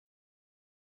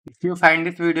If you find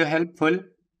this video helpful,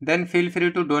 then feel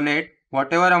free to donate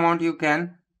whatever amount you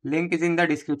can. Link is in the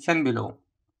description below.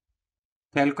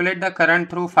 Calculate the current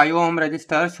through 5 ohm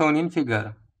resistor shown in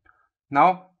figure.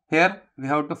 Now here we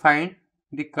have to find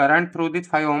the current through this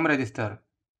 5 ohm resistor.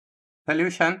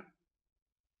 Solution.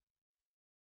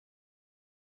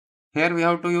 Here we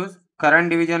have to use current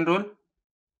division rule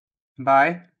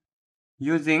by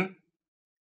using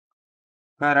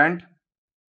current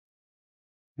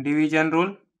division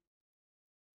rule.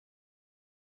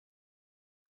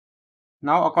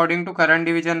 Now according to current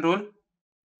division rule,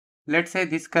 let's say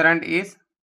this current is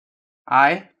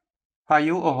I 5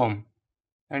 ohm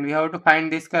and we have to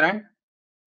find this current.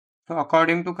 So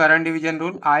according to current division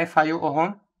rule, I 5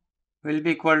 ohm will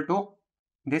be equal to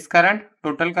this current,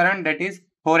 total current, that is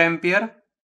 4 ampere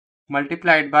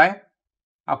multiplied by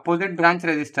opposite branch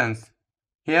resistance.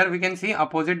 Here we can see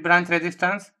opposite branch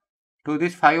resistance to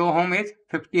this 5 ohm is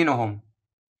 15 ohm.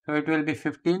 So it will be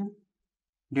 15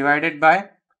 divided by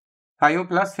 5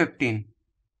 plus 15.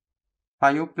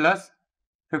 5 plus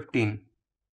 15.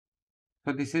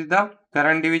 So this is the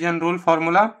current division rule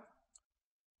formula.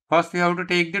 First we have to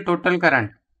take the total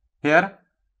current. Here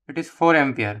it is 4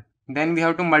 ampere. Then we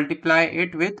have to multiply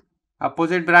it with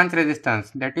opposite branch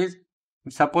resistance. That is,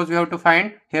 suppose we have to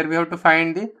find, here we have to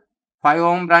find the 5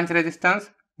 ohm branch resistance.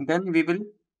 Then we will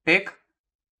take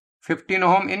 15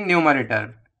 ohm in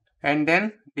numerator and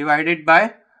then divide it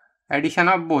by addition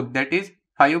of both, that is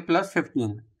 5 plus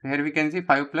 15. Here we can see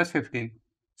 5 plus 15.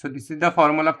 So this is the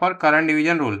formula for current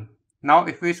division rule. Now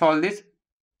if we solve this,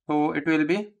 so it will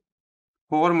be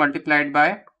 4 multiplied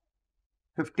by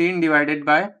 15 divided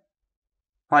by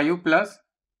 5 plus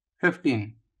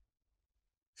 15.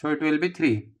 So it will be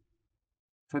 3.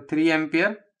 So 3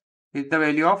 ampere is the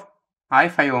value of I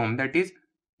 5 ohm, that is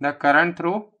the current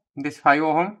through this 5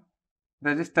 ohm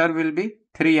resistor will be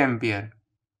 3 ampere.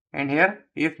 And here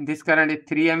if this current is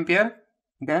 3 ampere,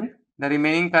 then the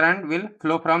remaining current will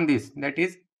flow from this, that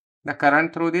is the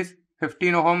current through this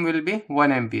 15 ohm will be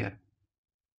 1 ampere.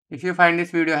 If you find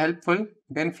this video helpful,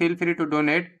 then feel free to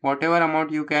donate whatever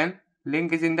amount you can.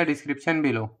 Link is in the description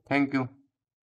below. Thank you.